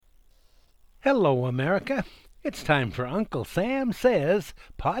Hello, America. It's time for Uncle Sam Says,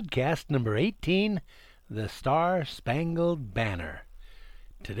 podcast number 18, The Star-Spangled Banner.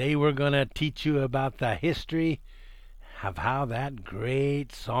 Today we're going to teach you about the history of how that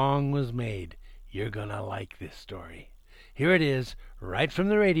great song was made. You're going to like this story. Here it is, right from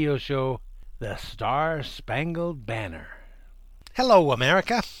the radio show, The Star-Spangled Banner. Hello,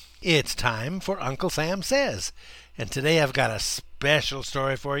 America. It's time for Uncle Sam Says. And today I've got a special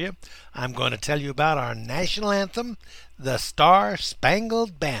story for you. I'm going to tell you about our national anthem, The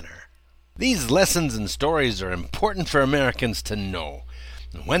Star-Spangled Banner. These lessons and stories are important for Americans to know.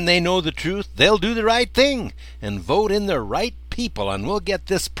 When they know the truth, they'll do the right thing and vote in the right people, and we'll get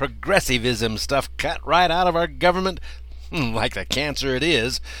this progressivism stuff cut right out of our government, like the cancer it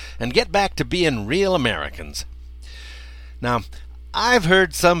is, and get back to being real Americans. Now, I've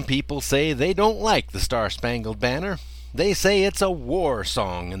heard some people say they don't like the Star-Spangled Banner. They say it's a war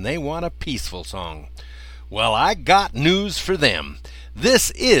song and they want a peaceful song. Well, I got news for them. This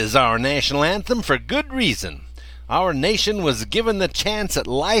is our national anthem for good reason. Our nation was given the chance at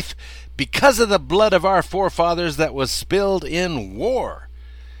life because of the blood of our forefathers that was spilled in war.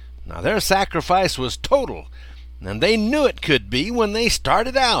 Now, their sacrifice was total, and they knew it could be when they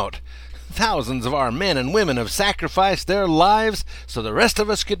started out. Thousands of our men and women have sacrificed their lives so the rest of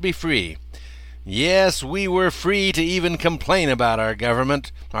us could be free. Yes, we were free to even complain about our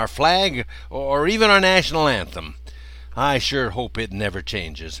government, our flag, or even our national anthem. I sure hope it never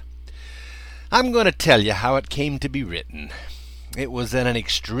changes. I'm going to tell you how it came to be written. It was at an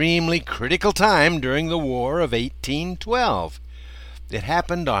extremely critical time during the War of 1812. It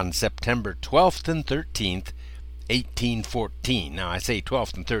happened on September 12th and 13th, 1814. Now, I say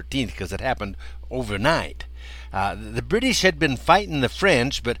 12th and 13th because it happened overnight. The British had been fighting the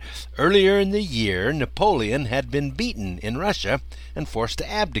French, but earlier in the year, Napoleon had been beaten in Russia and forced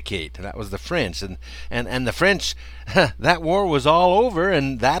to abdicate. That was the French. And the French, that war was all over,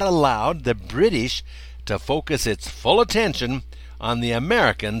 and that allowed the British to focus its full attention on the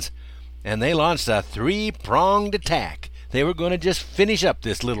Americans, and they launched a three-pronged attack. They were going to just finish up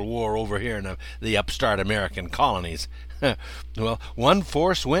this little war over here in the upstart American colonies. Well, one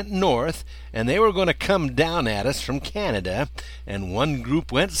force went north, and they were going to come down at us from Canada, and one group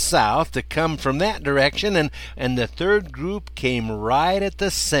went south to come from that direction, and the third group came right at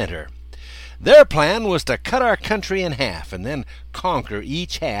the center. Their plan was to cut our country in half and then conquer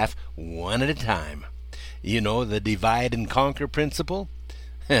each half one at a time. You know, the divide and conquer principle?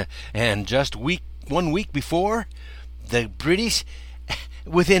 And just 1 week before, the British,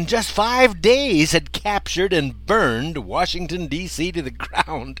 within just 5 days, had captured and burned Washington, D.C. to the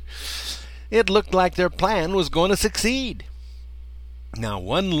ground. It looked like their plan was going to succeed. Now,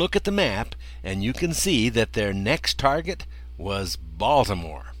 one look at the map, and you can see that their next target was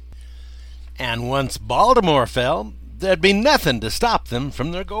Baltimore. And once Baltimore fell, there'd be nothing to stop them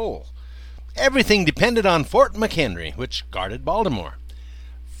from their goal. Everything depended on Fort McHenry, which guarded Baltimore.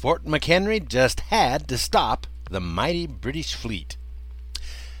 Fort McHenry just had to stop the mighty British fleet.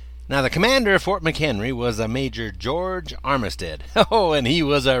 Now, the commander of Fort McHenry was a Major George Armistead. Oh, and he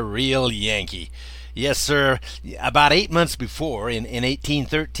was a real Yankee. Yes, sir. About 8 months before, in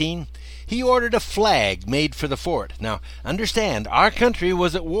 1813, he ordered a flag made for the fort. Now, understand, our country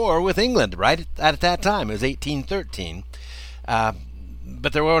was at war with England right at that time. It was 1813.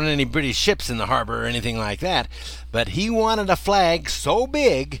 But there weren't any British ships in the harbor or anything like that. But he wanted a flag so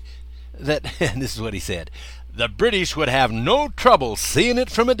big that, and this is what he said, the British would have no trouble seeing it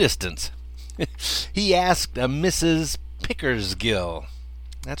from a distance. He asked a Mrs. Pickersgill,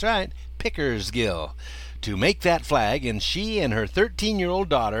 that's right, Pickersgill, to make that flag, and she and her 13-year-old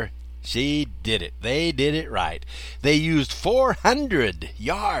daughter, she did it. They did it right. They used 400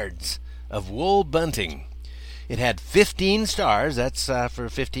 yards of wool bunting. It had 15 stars, that's for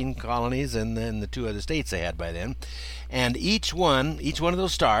 15 colonies and then the 2 other states they had by then. And each one of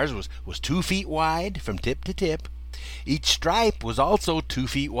those stars was 2 feet wide from tip to tip. Each stripe was also 2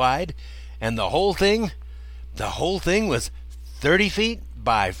 feet wide, and the whole thing was 30 feet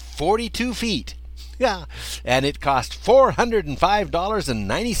by 42 feet. Yeah, and it cost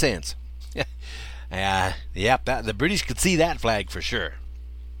 $405.90. Yep, the British could see that flag for sure.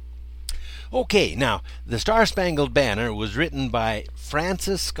 Okay, now, the Star-Spangled Banner was written by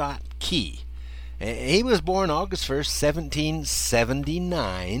Francis Scott Key. He was born August 1st,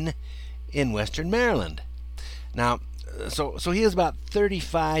 1779 in western Maryland. Now, so he was about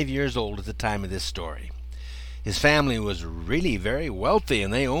 35 years old at the time of this story. His family was really very wealthy,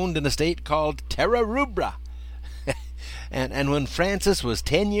 and they owned an estate called Terra Rubra. And when Francis was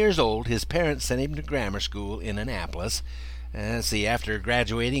 10 years old, his parents sent him to grammar school in Annapolis, After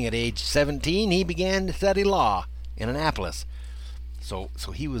graduating at age 17, he began to study law in Annapolis. So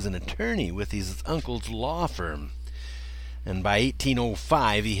he was an attorney with his uncle's law firm. And by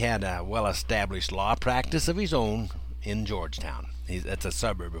 1805, he had a well-established law practice of his own in Georgetown. That's a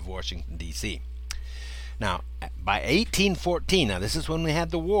suburb of Washington, D.C. Now, by 1814, now this is when we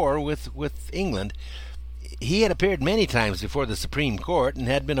had the war with England, he had appeared many times before the Supreme Court and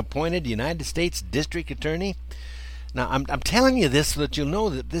had been appointed United States District Attorney. Now, I'm telling you this so that you'll know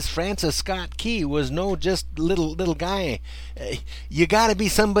that this Francis Scott Key was no just little guy. You got to be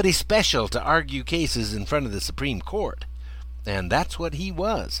somebody special to argue cases in front of the Supreme Court, and that's what he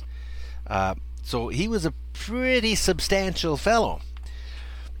was. So he was a pretty substantial fellow.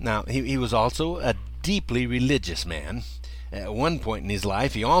 Now, he was also a deeply religious man. At one point in his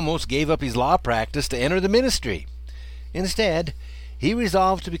life, he almost gave up his law practice to enter the ministry. Instead, he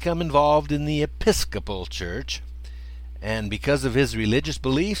resolved to become involved in the Episcopal Church. And because of his religious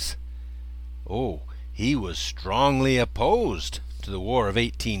beliefs, he was strongly opposed to the War of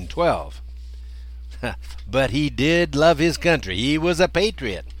 1812. But he did love his country. He was a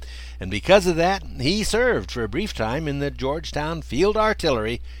patriot. And because of that, he served for a brief time in the Georgetown Field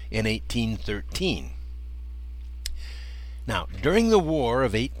Artillery in 1813. Now, during the War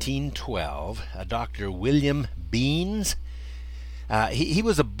of 1812, Dr. William Beans, he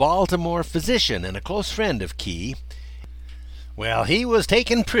was a Baltimore physician and a close friend of Key. Well, he was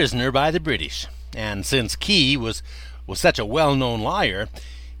taken prisoner by the British, and since Key was such a well-known lawyer,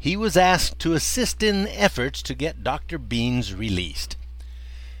 he was asked to assist in efforts to get Dr. Beans released.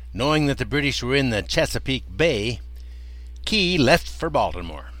 Knowing that the British were in the Chesapeake Bay, Key left for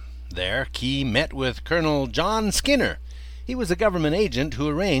Baltimore. There, Key met with Colonel John Skinner. He was a government agent who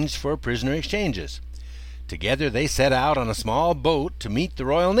arranged for prisoner exchanges. Together they set out on a small boat to meet the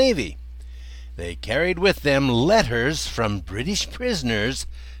Royal Navy. They carried with them letters from British prisoners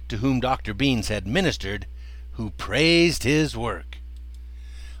to whom Dr. Beans had ministered, who praised his work.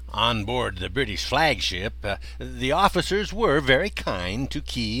 On board the British flagship, the officers were very kind to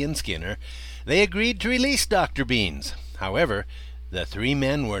Key and Skinner. They agreed to release Dr. Beans. However, the three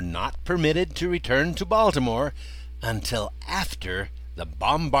men were not permitted to return to Baltimore until after the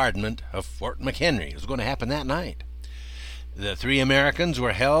bombardment of Fort McHenry. It was going to happen that night. The three Americans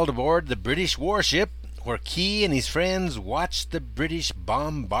were held aboard the British warship, where Key and his friends watched the British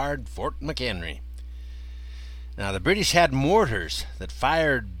bombard Fort McHenry. Now, the British had mortars that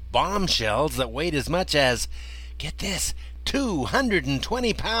fired bomb shells that weighed as much as, get this,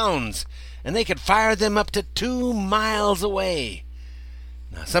 220 pounds, and they could fire them up to 2 miles away.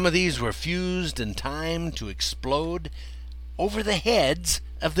 Now, some of these were fused and timed to explode over the heads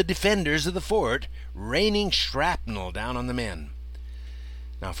of the defenders of the fort, raining shrapnel down on the men.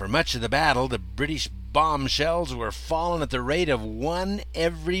 Now, for much of the battle, the British bomb shells were falling at the rate of 1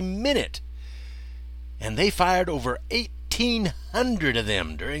 every minute, and they fired over 1,800 of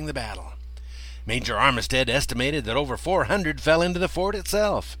them during the battle. Major Armistead estimated that over 400 fell into the fort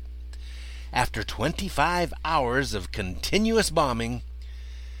itself. After 25 hours of continuous bombing,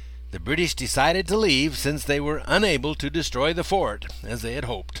 the British decided to leave since they were unable to destroy the fort as they had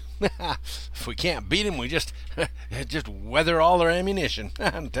hoped. If we can't beat them, we just weather all their ammunition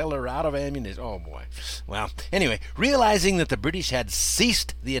until they're out of ammunition. Oh, boy. Well, anyway, realizing that the British had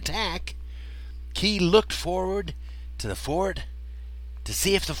ceased the attack, Key looked forward to the fort to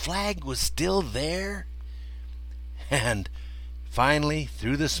see if the flag was still there. And finally,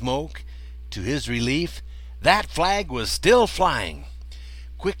 through the smoke, to his relief, that flag was still flying.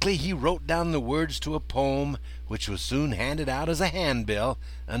 Quickly he wrote down the words to a poem which was soon handed out as a handbill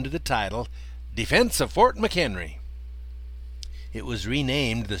under the title, Defense of Fort McHenry. It was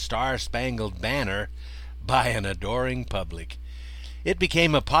renamed the Star-Spangled Banner by an adoring public. It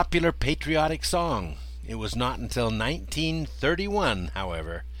became a popular patriotic song. It was not until 1931,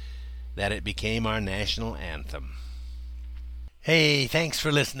 however, that it became our national anthem. Hey, thanks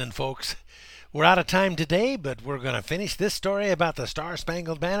for listening, folks. We're out of time today, but we're going to finish this story about the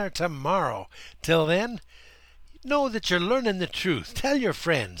Star-Spangled Banner tomorrow. Till then, know that you're learning the truth. Tell your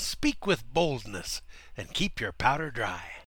friends, speak with boldness, and keep your powder dry.